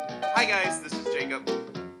Hi guys, this is Jacob.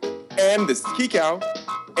 And this is Kikau.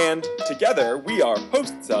 And together we are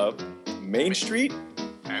hosts of Main Street.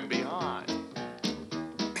 And beyond.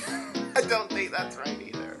 I don't think that's right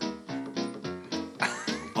either.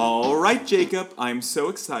 All right, Jacob. I'm so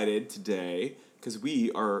excited today because we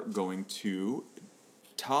are going to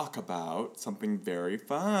talk about something very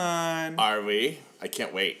fun. Are we? I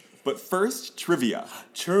can't wait. But first, trivia.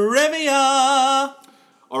 Trivia!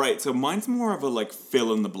 All right, so mine's more of a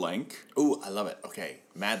fill in the blank. Ooh, I love it. Okay,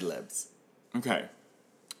 Mad Libs. Okay.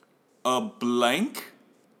 A blank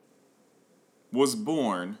was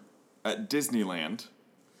born at Disneyland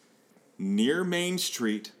near Main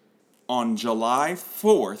Street on July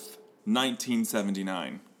 4th,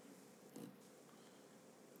 1979.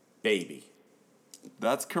 Baby.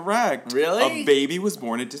 That's correct. Really? A baby was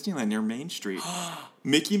born at Disneyland near Main Street.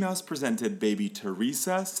 Mickey Mouse presented baby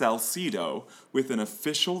Teresa Salcedo with an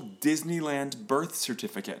official Disneyland birth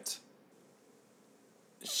certificate.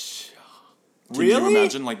 Can you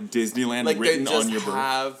imagine Disneyland written on your birth?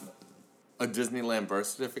 Have a Disneyland birth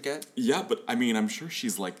certificate? Yeah, but I mean, I'm sure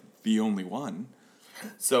she's the only one.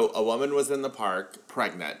 So a woman was in the park,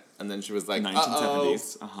 pregnant, and then she was like,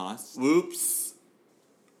 1970s. Whoops.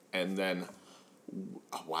 And then,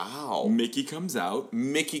 wow. Mickey comes out.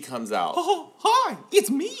 Oh, hi, it's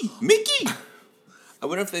me, Mickey. I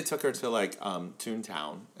wonder if they took her to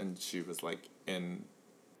Toontown and she was in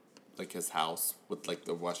his house with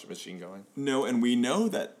the washing machine going. No, and we know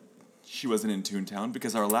that she wasn't in Toontown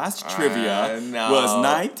because our last trivia no. was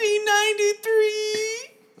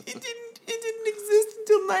 1993. It didn't exist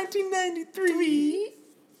until 1993.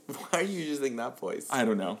 Why are you using that voice? I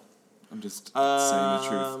don't know. I'm just saying the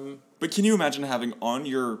truth. But can you imagine having on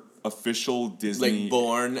your official Disney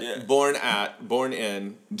born in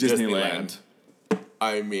Disneyland.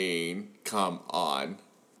 I mean, come on.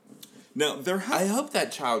 Now I hope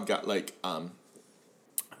that child got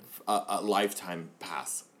a lifetime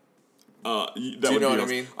pass. Do you know what I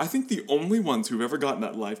mean? I think the only ones who've ever gotten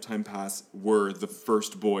that lifetime pass were the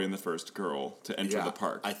first boy and the first girl to enter the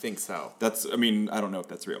park. I think so. I don't know if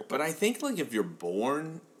that's real. But I think if you're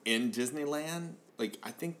born in Disneyland,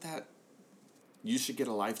 I think that you should get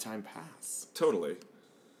a lifetime pass. Totally.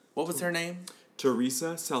 What was her name?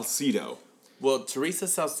 Teresa Salcedo. Well, Teresa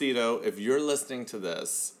Salcedo, if you're listening to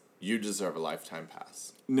this, you deserve a lifetime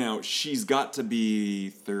pass. Now, she's got to be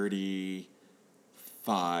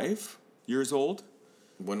 35 years old.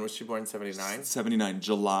 When was she born? 79? 79,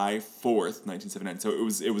 July 4th, 1979. So it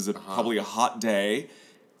was probably a hot day,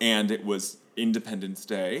 and it was Independence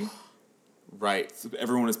Day. Right. So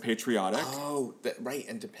everyone is patriotic. Oh, right,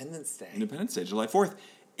 Independence Day. Independence Day, July 4th.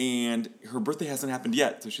 And her birthday hasn't happened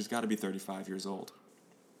yet, so she's got to be 35 years old.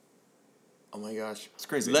 Oh my gosh. It's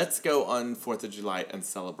crazy. Let's go on 4th of July and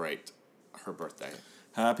celebrate her birthday.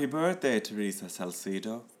 Happy birthday, Teresa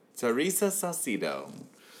Salcedo. Teresa Salcedo.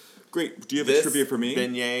 Great. Do you have a trivia for me? This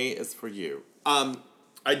beignet is for you. I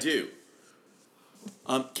do.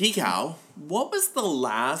 Kikau, what was the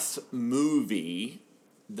last movie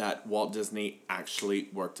that Walt Disney actually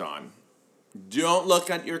worked on? Don't look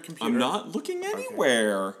at your computer. I'm not looking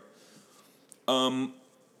anywhere. Okay.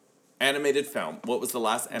 Animated film. What was the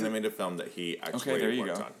last animated film that he actually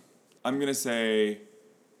worked on? I'm going to say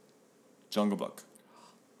Jungle Book.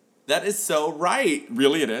 That is so right.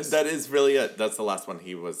 Really, it is? That is really it. That's the last one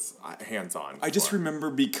he was hands-on I just remember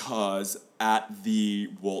because at the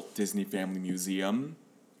Walt Disney Family Museum...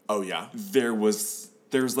 Oh, yeah? There's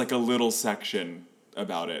a little section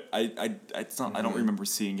about it. I don't remember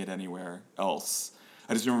seeing it anywhere else.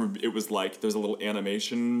 I just remember it was there's a little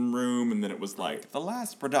animation room, and then it was the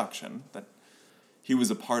last production that he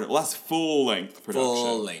was a part of. Last full-length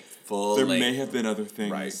production. There may have been other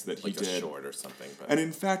things that he did. a short or something. But. And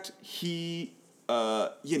in fact, he,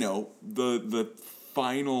 the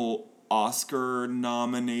final Oscar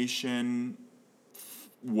nomination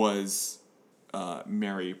was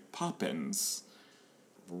Mary Poppins.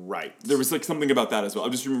 Right. There was something about that as well. I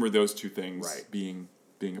just remember those two things being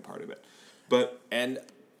a part of it. But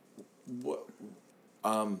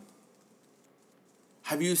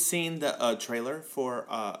have you seen the trailer for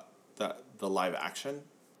the live action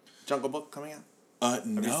Jungle Book coming out?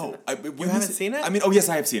 No. You haven't seen it? I mean, yes,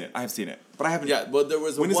 I have seen it. But I haven't. Yeah, well, there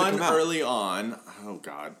was one early on. Oh,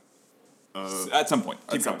 God. At some point.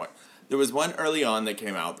 There was one early on that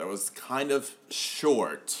came out that was kind of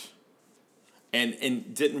short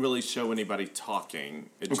and didn't really show anybody talking.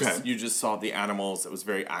 You just saw the animals. It was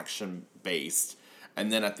very action-based. And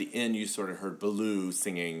then at the end, you sort of heard Baloo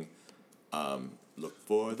singing, look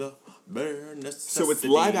for the bare necessities. So it's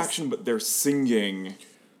live action, but they're singing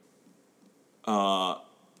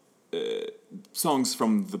songs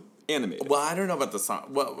from the animated. Well, I don't know about the song.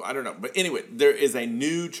 Well, I don't know. But anyway, there is a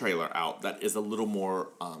new trailer out that is a little more,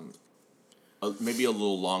 maybe a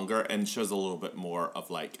little longer and shows a little bit more of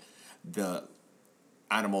like the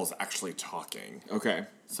animals actually talking. Okay.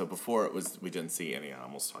 So before we didn't see any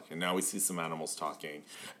animals talking. Now we see some animals talking.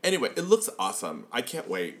 Anyway, it looks awesome. I can't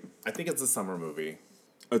wait. I think it's a summer movie.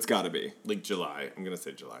 It's got to be. Like July. I'm going to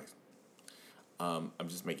say July. I'm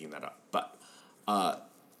just making that up. But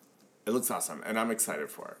it looks awesome, and I'm excited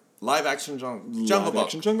for it. Live action Jungle Book.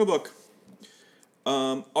 Action Jungle Book.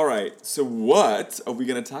 All right, so what are we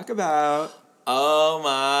going to talk about? Oh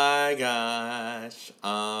my gosh.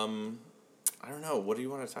 I don't know. What do you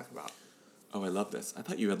want to talk about? Oh, I love this. I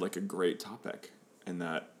thought you had like a great topic and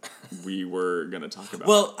that we were going to talk about.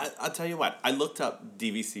 Well, I'll tell you what. I looked up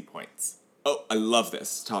DVC points. Oh, I love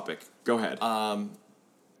this topic. Go ahead.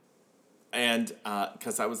 And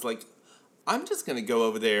because I was like, I'm just going to go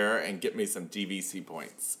over there and get me some DVC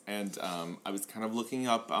points. And I was kind of looking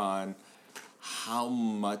up on how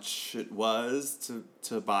much it was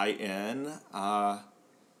to buy in.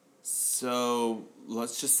 So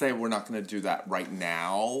let's just say we're not going to do that right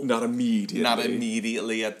now. Not immediately. Not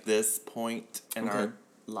immediately at this point in our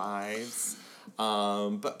lives.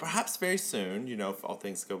 But perhaps very soon, if all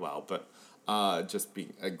things go well. But just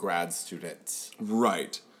being a grad student.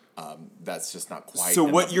 Right. That's just not quite. So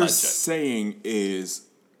what you're saying is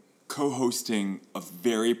co-hosting a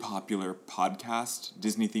very popular podcast,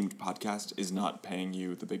 Disney-themed podcast, is not paying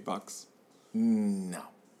you the big bucks? No.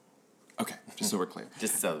 Okay, just so we're clear.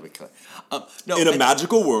 Just so we're clear. No, in a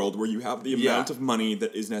magical world where you have the amount of money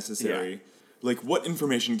that is necessary, like what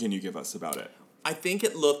information can you give us about it? I think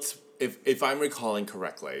it looked, if I'm recalling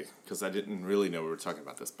correctly, because I didn't really know we were talking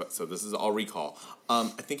about this, but so this is all recall. I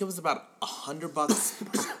think it was about $100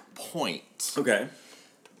 per point. Okay.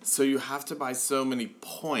 So you have to buy so many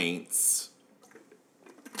points.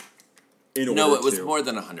 It was more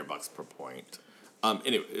than $100 per point.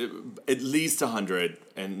 Anyway, at least 100,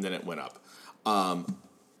 and then it went up.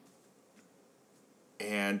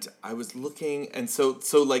 And I was looking, and so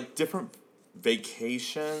like different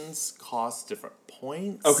vacations cost different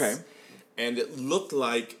points. Okay. And it looked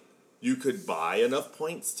like you could buy enough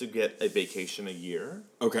points to get a vacation a year.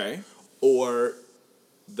 Okay. Or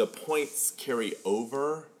the points carry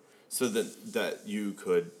over so that you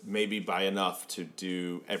could maybe buy enough to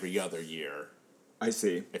do every other year. I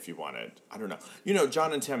see. If you wanted. I don't know.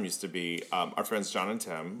 John and Tim used to be, our friends John and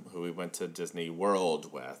Tim, who we went to Disney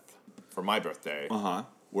World with for my birthday,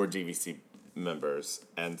 were DVC members.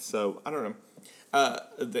 And so, I don't know.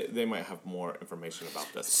 They might have more information about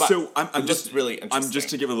this. But so I'm just really interesting. I'm just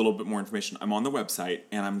to give a little bit more information. I'm on the website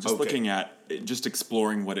and I'm just looking at just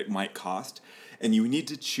exploring what it might cost. And you need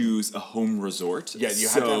to choose a home resort. Yeah, you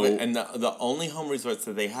have to have it. And the only home resorts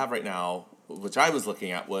that they have right now, which I was looking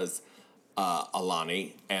at, was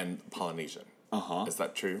Aulani and Polynesian. Is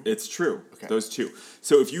that true? It's true. Okay. Those two.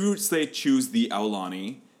 So if you say choose the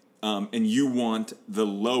Aulani, and you want the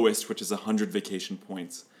lowest, which is 100 vacation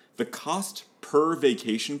points, the cost per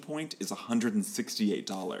vacation point is $168.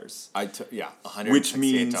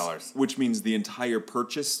 $168. Which means the entire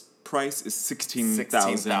purchase price is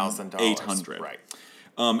 $16,800. Right.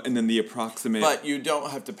 And then the approximate. But you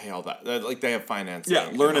don't have to pay all that. Like they have financing. Yeah,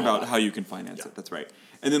 learn about how you can finance it. That's right.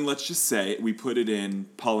 And then let's just say we put it in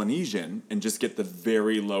Polynesian and just get the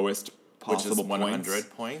very lowest possible points. Which is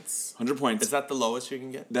 100 points? 100 points. Is that the lowest you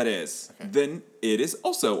can get? That is. Okay. Then it is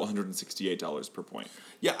also $168 per point.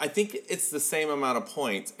 Yeah, I think it's the same amount of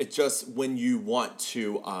points. It's just when you want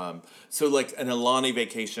to, so like an Aulani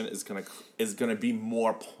vacation is gonna be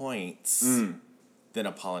more points than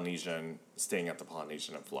a Polynesian staying at the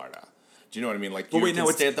Polynesian in Florida. Do you know what I mean? Like you can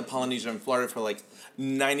stay at the Polynesian in Florida for like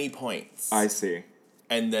 90 points. I see.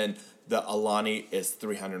 And then the Aulani is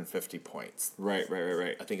 350 points. Right.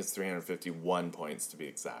 I think it's 351 points to be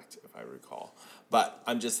exact, if I recall. But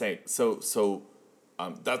I'm just saying, so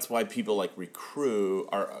that's why people like accrue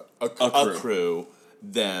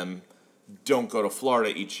them, don't go to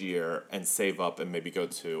Florida each year and save up and maybe go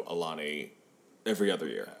to Aulani every other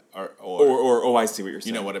year. Or I see what you're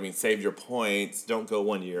saying. You know what I mean? Save your points, don't go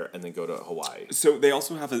 1 year, and then go to Hawaii. So they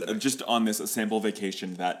also have, just on this, a sample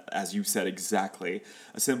vacation that, as you said exactly,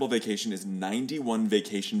 a sample vacation is 91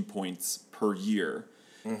 vacation points per year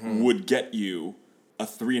would get you a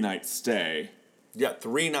 3-night stay. Yeah,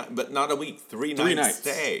 3 nights, but not a week. 3 nights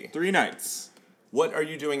stay. 3 nights. What are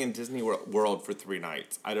you doing in Disney World for 3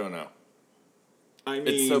 nights? I don't know. I mean,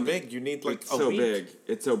 it's so big. You need like a week.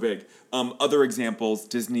 It's so big. Other examples: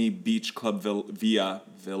 Disney Beach Club Villa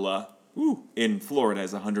in Florida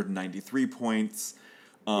is 193 points.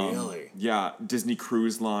 Really? Yeah. Disney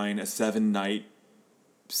Cruise Line, a 7-night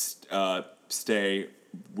stay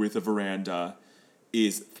with a veranda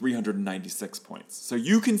is 396 points. So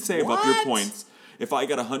you can save up your points. If I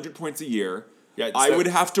got 100 points a year, I would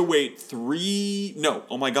have to wait 4 years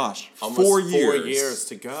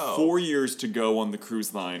to go. 4 years to go on the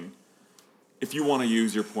cruise line if you want to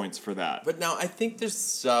use your points for that. But now I think there's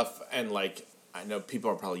stuff, and like, I know people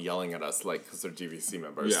are probably yelling at us, like, because they're GVC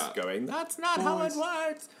members, going, that's not how it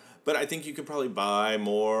works. But I think you could probably buy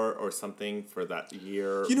more or something for that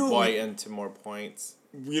year, buy into more points.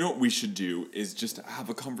 You know what we should do is just have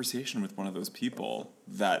a conversation with one of those people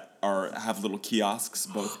that have little kiosks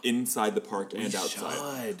both inside the park and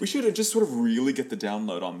outside. We should just sort of really get the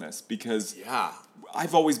download on this because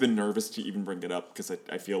I've always been nervous to even bring it up because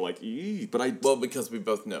I feel like, because we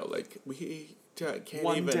both know, like, we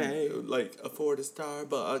can't even like afford a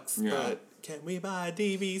Starbucks, but can we buy a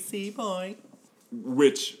DVC point?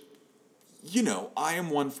 Which, I am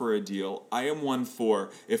one for a deal. I am one for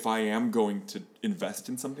if I am going to invest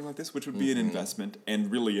in something like this, which would be an investment and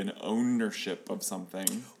really an ownership of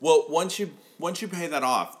something. Well, once you pay that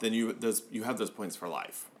off, then you have those points for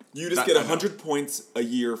life. You just get 100 points a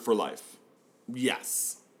year for life.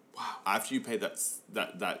 Yes. Wow. After you pay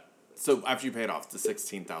so after you pay it off, the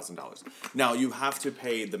 $16,000. Now you have to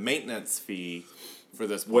pay the maintenance fee for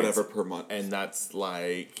this points, whatever per month, and that's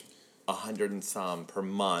like 100 and some per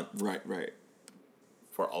month. Right.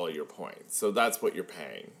 For all of your points. So that's what you're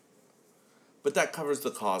paying. But that covers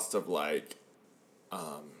the cost of like,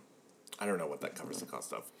 I don't know what that covers the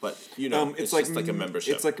cost of, but it's just like a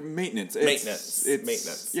membership. It's like maintenance.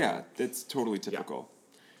 Maintenance. Yeah, it's totally typical.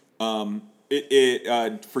 Yeah.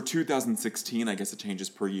 For 2016, I guess it changes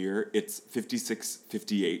per year. It's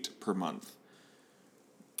 $56.58 per month.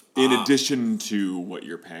 In addition to what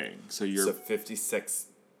you're paying. So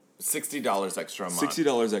 $60 extra a month.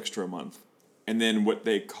 $60 extra a month. And then what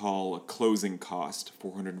they call a closing cost,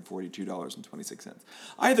 $442.26.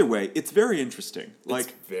 Either way, it's very interesting.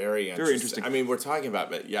 It's very interesting. I mean, we're talking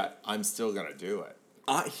about it, yet I'm still going to do it.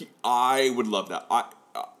 I would love that.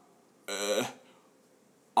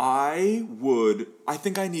 I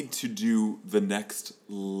think I need to do the next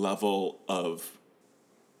level of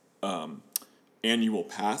annual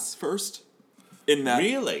pass first. In that,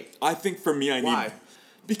 really? I think for me, Why?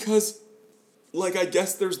 Because, like, I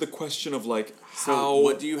guess there's the question of, like, how... So,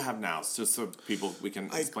 what do you have now? Just so we can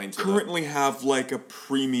explain to them. I currently have, like, a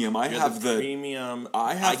premium. I have the premium.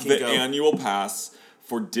 I have the annual pass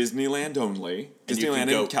for Disneyland only. Disneyland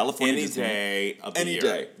in California. Any day of the year. Any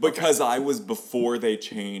day. Because I was before they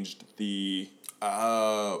changed the...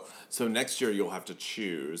 Oh. So, next year you'll have to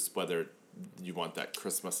choose whether you want that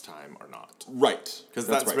Christmas time or not. Right. Because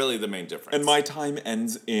that's really the main difference. And my time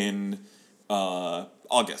ends in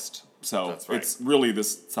August. So it's really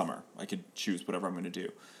this summer. I could choose whatever I'm going to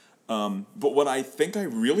do. But what I think I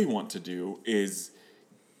really want to do is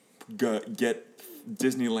get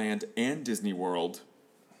Disneyland and Disney World.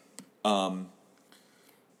 And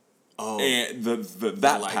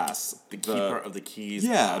that pass. The Keeper of the Keys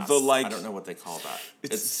pass. I don't know what they call that.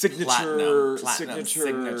 It's signature. Platinum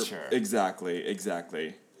signature. Exactly.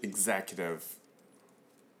 Executive.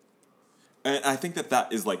 And I think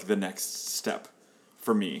that is like the next step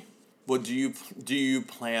for me. Well, do you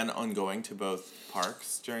plan on going to both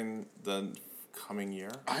parks during the coming year?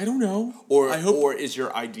 I don't know. Or is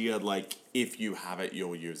your idea like if you have it,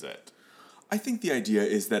 you'll use it? I think the idea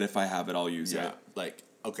is that if I have it, I'll use it. Like,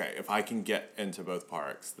 okay, if I can get into both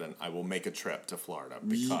parks, then I will make a trip to Florida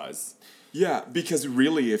because... Yeah, because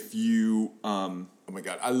really if you... oh my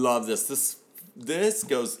God, I love this. This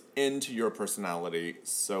goes into your personality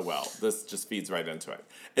so well. This just feeds right into it.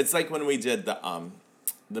 It's like when we did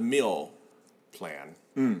the meal plan.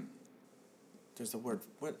 There's a word.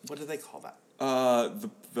 What do they call that?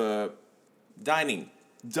 The dining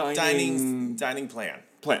plan.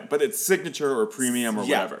 But it's signature or premium or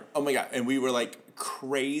whatever. Oh my God. And we were like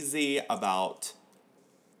crazy about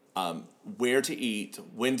where to eat,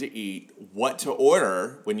 when to eat, what to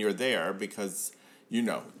order when you're there because,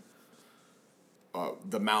 the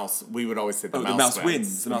mouse, we would always say the mouse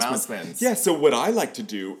wins. The mouse wins. Yeah, so what I like to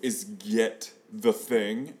do is get the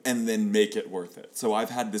thing and then make it worth it. So I've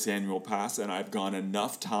had this annual pass and I've gone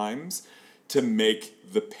enough times to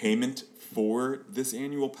make the payment for this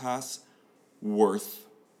annual pass worth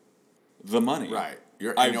the money. Right.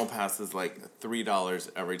 Your annual pass is like $3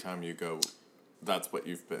 every time you go. That's what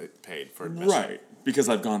you've paid for admission. Right. Because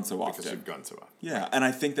I've gone so often. Because you've gone so often. Yeah, and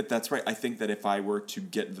I think that's right. I think that if I were to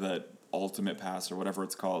get the ultimate pass or whatever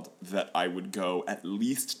it's called, that I would go at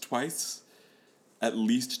least twice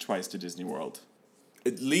to Disney World.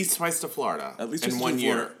 At least twice to Florida. At least in 1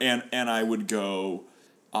 year. And I would go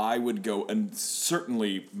I would go, and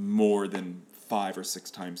certainly more than 5 or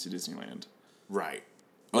 6 times to Disneyland. Right.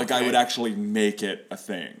 Like, I would actually make it a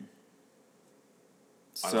thing.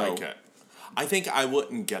 I like it. I think I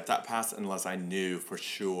wouldn't get that pass unless I knew for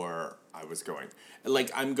sure I was going.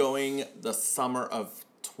 Like, I'm going the summer of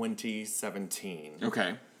 2017.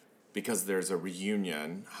 Okay. Because there's a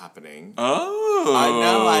reunion happening. Oh. I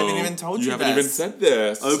know, I haven't even told you You haven't even said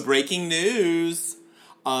this. Oh, breaking news.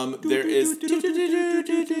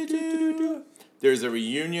 There's a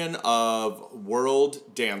reunion of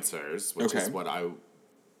world dancers, which is what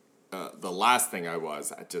the last thing I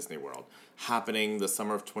was at Disney World, happening the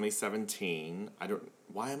summer of 2017.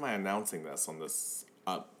 Why am I announcing this on this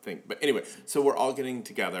thing? But anyway, so we're all getting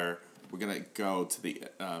together. We're gonna go to the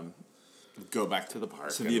go back to the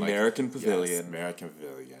park. To the American Pavilion. Yes, American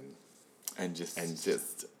Pavilion. And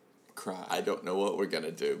just cry. I don't know what we're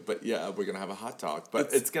gonna do, but yeah, we're gonna have a hot dog.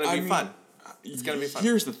 But it's gonna be fun. It's gonna be fun.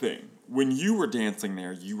 Here's the thing: when you were dancing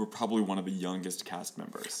there, you were probably one of the youngest cast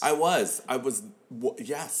members. I was.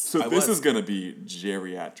 Yes. So this is gonna be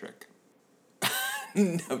geriatric.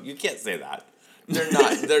 No, you can't say that. They're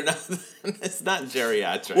not. It's not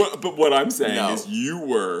geriatric. But what I'm saying is, you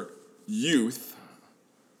were youth.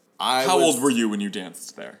 How old were you when you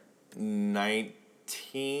danced there?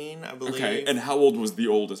 19, I believe. Okay, and how old was the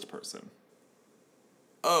oldest person?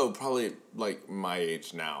 Oh, probably like my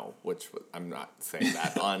age now, I'm not saying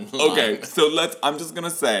that online. Okay, so I'm just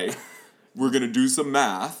gonna say, we're gonna do some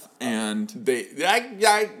math, and there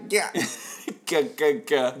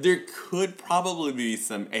could probably be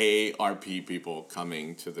some AARP people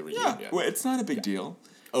coming to the reunion. Yeah, well, it's not a big deal.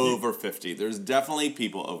 Over 50. There's definitely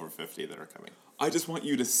people over 50 that are coming. I just want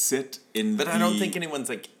you to sit in But I don't think anyone's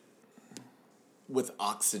like with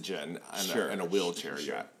oxygen and a wheelchair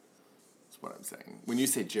yet. That's what I'm saying. When you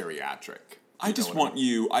say geriatric. I just want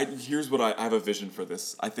you, here's what I have a vision for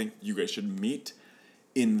this. I think you guys should meet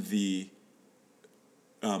in the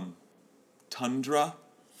tundra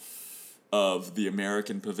of the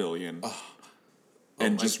American Pavilion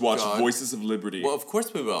and just watch Voices of Liberty. Well, of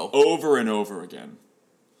course we will. Over and over again.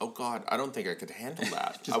 Oh, God, I don't think I could handle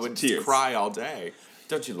that. I would tears. cry all day.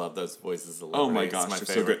 Don't you love those Voices of Liberty? Oh, my gosh, it's my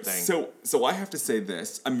they're favorite so good. thing. So I have to say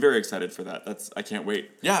this. I'm very excited for that. I can't wait.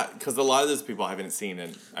 Yeah, because a lot of those people I haven't seen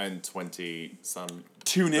in 20-some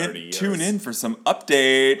Tune 30 years. Tune in for some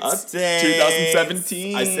updates.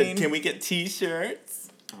 2017. I said, can we get T-shirts?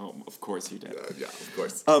 Oh, of course you did. Yeah, of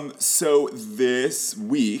course. So this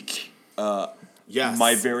week, yes,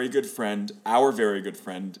 our very good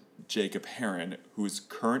friend, Jacob Heron, who's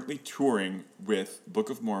currently touring with Book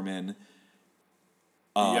of Mormon.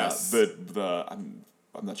 Yes. I'm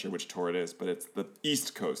not sure which tour it is, but it's the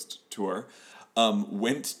East Coast tour.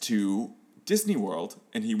 Went to Disney World,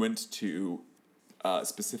 and he went to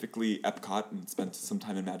specifically Epcot and spent some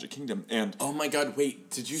time in Magic Kingdom. And oh my God! Wait,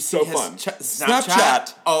 did you see so his fun.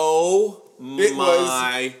 Snapchat? Oh it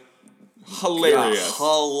my! Was hilarious.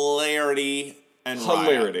 Hilarity and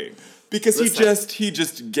hilarity. Riot. Because he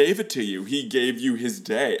just gave it to you. He gave you his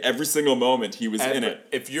day. Every single moment he was in it.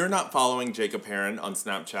 If you're not following Jacob Heron on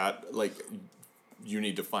Snapchat, like, you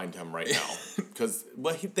need to find him right now. Because,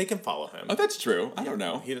 they can follow him. Oh, that's true. I don't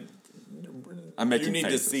know. I'm making You need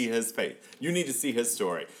faces. to see his face. You need to see his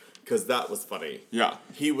story. Because that was funny. Yeah.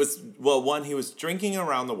 He was drinking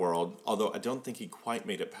around the world, although I don't think he quite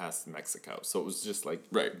made it past Mexico. So it was just like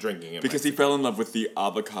drinking in because Mexico. he fell in love with the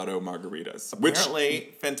avocado margaritas.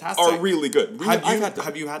 Apparently, fantastic. Are really good.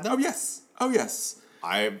 Have you had them? Oh, yes.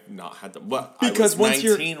 I have not had them. But because I was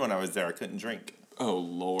 19 when I was there. I couldn't drink. Oh,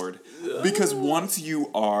 Lord. Because once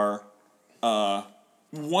you're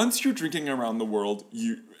drinking around the world,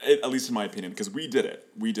 at least in my opinion, because we did it.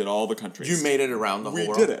 We did all the countries. You made it around the whole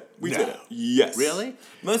world? We did it. We did it. Yes. Really?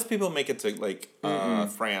 Most people make it to, like,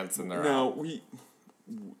 France and they're out. We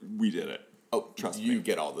did it. Oh, trust me. You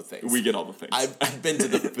get all the things. We get all the things. I've been to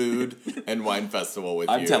the food and wine festival with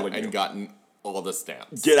you and gotten all the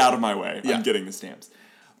stamps. Get out of my way. Yeah. I'm getting the stamps.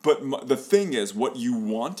 But the thing is, what you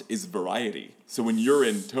want is variety. So when you're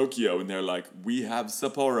in Tokyo and they're like, we have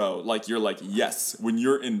Sapporo, like, you're like, yes. When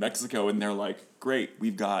you're in Mexico and they're like, great,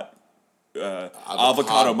 we've got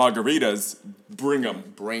avocado margaritas, bring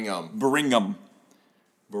them. Bring them. Bring them.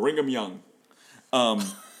 Bring them young.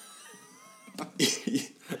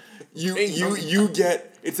 You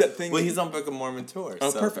get, it's that thing. Well, he's on Book of Mormon tour. Oh,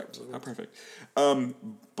 so. Perfect. Oh, perfect.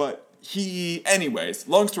 But anyways,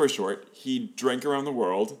 long story short, he drank around the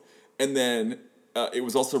world, and then it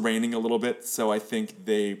was also raining a little bit, so I think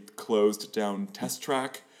they closed down Test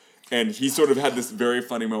Track, and he sort of had this very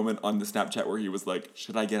funny moment on the Snapchat where he was like,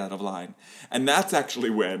 should I get out of line? And that's actually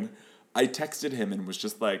when I texted him and was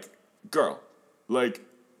just like, girl, like,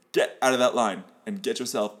 get out of that line and get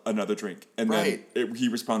yourself another drink. And right. then he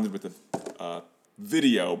responded with a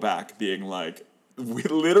video back being like,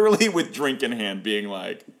 literally with drink in hand, being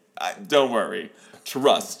like, don't worry,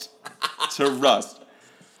 trust.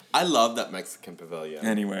 I love that Mexican pavilion.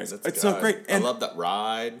 Anyways, it's so great. And I love that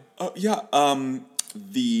ride. Oh, yeah.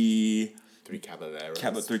 The Three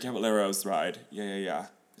Caballeros. Three Caballeros ride. Yeah.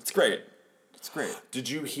 It's great. Did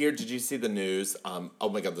you see the news? Oh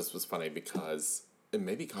my God, this was funny because it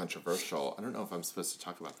may be controversial. I don't know if I'm supposed to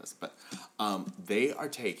talk about this, but they are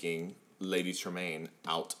taking Lady Tremaine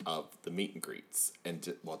out of the meet and greets in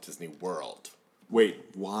Walt Disney World. Wait,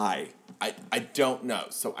 why? I don't know.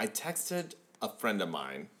 So I texted a friend of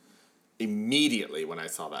mine immediately when I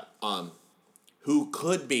saw that, who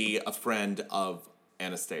could be a friend of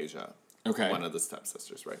Anastasia. Okay. One of the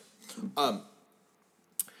stepsisters, right?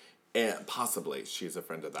 And possibly she's a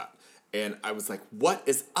friend of that. And I was like, what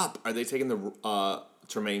is up? Are they taking the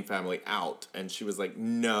Tremaine family out? And she was like,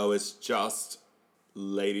 no, it's just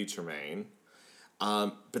Lady Tremaine.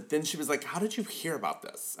 But then she was like, how did you hear about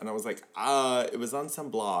this? And I was like, it was on some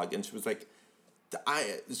blog. And she was like,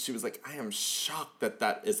 I am shocked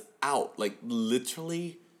that is out. Like,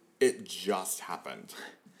 literally, it just happened.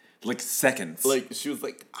 Like, seconds. Like, she was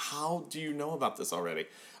like, how do you know about this already?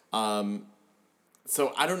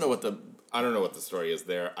 So I don't know what the story is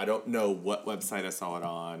there. I don't know what website I saw it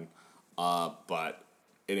on. But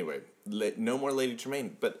anyway, no more Lady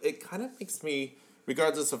Tremaine. But it kind of makes me,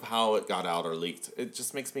 regardless of how it got out or leaked, it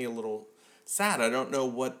just makes me a little sad. I don't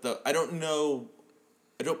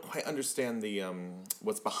quite understand the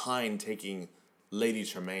what's behind taking Lady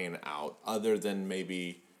Tremaine out, other than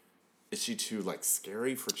maybe, is she too like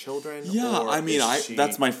scary for children? Yeah, I mean,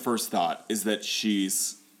 that's my first thought, is that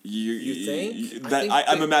she's you think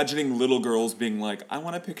I'm imagining little girls being like, I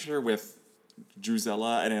want a picture with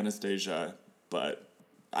Drusilla and Anastasia, but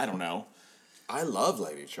I don't know. I love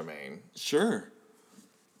Lady Tremaine. Sure.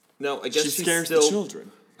 No, I guess she scares the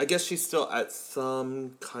children. I guess she's still at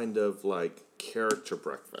some kind of like character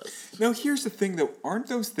breakfast. Now, here's the thing, though. Aren't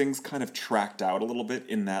those things kind of tracked out a little bit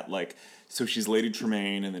in that, like, so she's Lady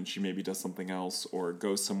Tremaine and then she maybe does something else or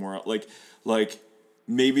goes somewhere else? Like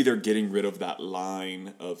maybe they're getting rid of that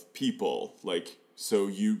line of people. Like, so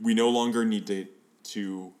we no longer need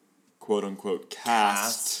to quote unquote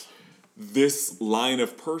cast this line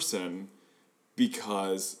of person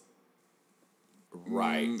because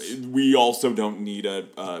we also don't need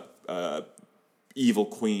a evil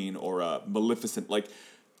queen or a Maleficent. Like,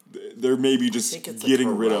 they're maybe just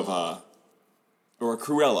getting rid of or a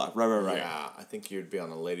Cruella. Right. Yeah, I think you'd be on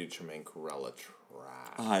a Lady Tremaine Cruella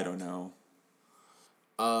track. I don't know.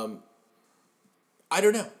 I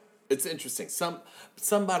don't know. It's interesting.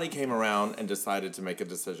 Somebody came around and decided to make a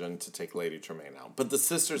decision to take Lady Tremaine out, but the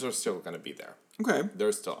sisters are still going to be there. Okay,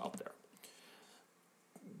 they're still out there.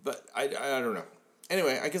 But I don't know.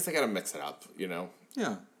 Anyway, I guess I got to mix it up. You know.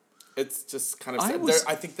 Yeah. It's just kind of.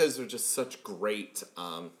 I think those are just such great.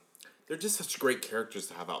 They're just such great characters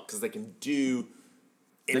to have out because they can do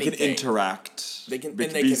anything. They can interact. They can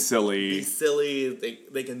be silly. Be silly.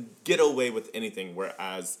 They can get away with anything.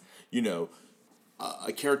 Whereas, you know,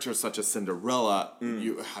 a character such as Cinderella,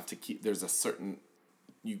 you have to keep. There's a certain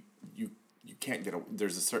you can't get.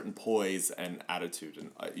 There's a certain poise and attitude,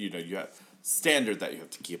 and you have standard that you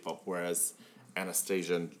have to keep up. Whereas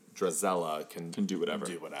Anastasia and Drusilla can do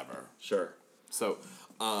whatever. Sure. So,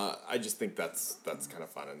 I just think that's kind of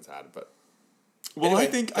fun and sad, but. Well,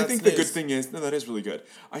 anyway, I think the good thing is that is really good.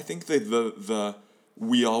 I think that the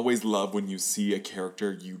we always love when you see a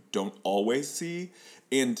character you don't always see,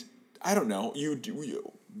 and I don't know,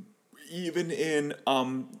 even in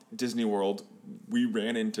Disney World, we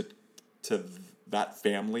ran into that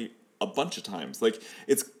family a bunch of times. Like,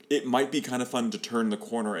 it might be kind of fun to turn the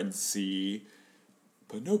corner and see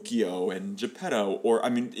Pinocchio and Geppetto, or I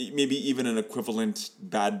mean, maybe even an equivalent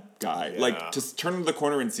bad guy. Yeah. Like, to turn the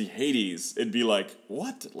corner and see Hades, it'd be like,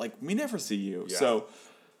 what? Like, we never see you. Yeah. So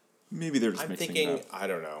maybe they're just mixing it up. I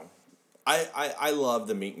don't know. I love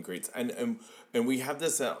the meet and greets, and we have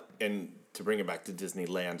this and to bring it back to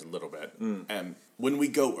Disneyland a little bit. And when we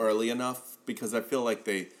go early enough, because I feel like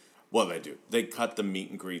they do. They cut the meet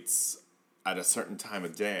and greets at a certain time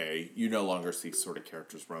of day. You no longer see sort of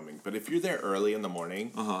characters roaming. But if you're there early in the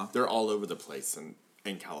morning, they're all over the place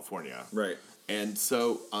in California. Right. And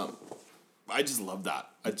so I just love that.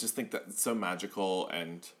 I just think that it's so magical,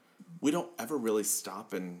 and we don't ever really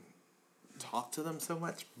stop and talk to them so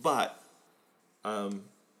much. But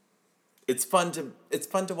it's fun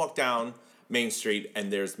to walk down Main Street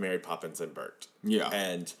and there's Mary Poppins and Bert. Yeah.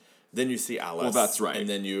 And then you see Alice. Well, that's right. And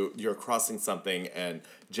then you're crossing something and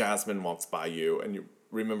Jasmine walks by you and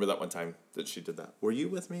remember that one time that she did that. Were you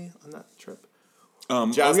with me on that trip?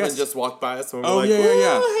 Jasmine just walked by us and we were like, yeah.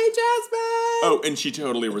 Hey, Jasmine! Oh, and she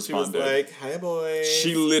totally responded. She was like, hey, boys.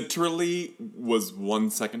 She literally was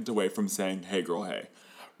 1 second away from saying, hey, girl, hey.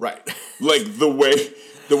 Right. Like, the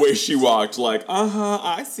way she walked, like,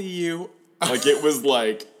 I see you. Like, it was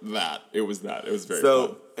like that. It was that. It was very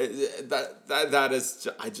fun. That is,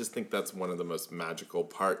 I just think that's one of the most magical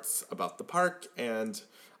parts about the park, and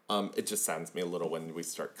it just saddens me a little when we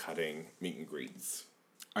start cutting meet and greets.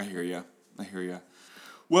 I hear ya.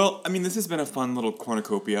 Well, I mean, this has been a fun little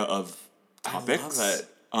cornucopia of topics. I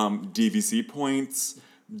love it. DVC points,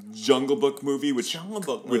 Jungle Book movie, which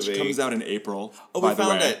comes out in April. Oh, we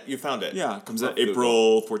found it. You found it. Yeah, it comes out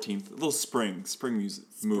April 14th. A little spring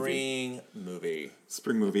movie.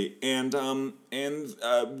 Spring movie. And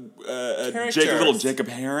little Jacob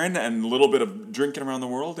Heron and a little bit of drinking around the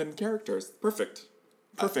world and characters. Perfect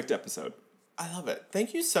episode. I love it.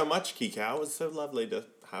 Thank you so much, Kika. It was so lovely to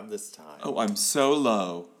have this time. Oh, I'm so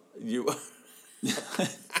low. You...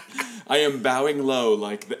 I am bowing low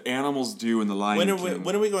like the animals do in the Lion King.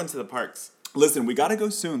 When are we going to the parks? Listen, we gotta go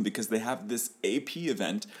soon because they have this AP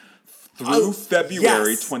event through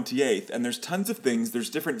February 28th. And there's tons of things. There's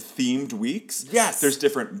different themed weeks. Yes. There's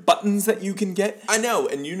different buttons that you can get. I know,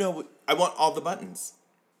 and I want all the buttons.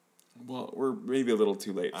 Well, we're maybe a little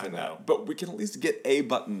too late for that. That. But we can at least get a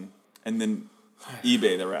button and then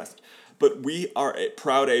eBay the rest. But we are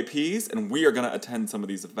proud APs, and we are going to attend some of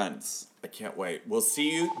these events. I can't wait. We'll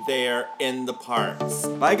see you there in the parks.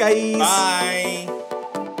 Bye, guys. Bye.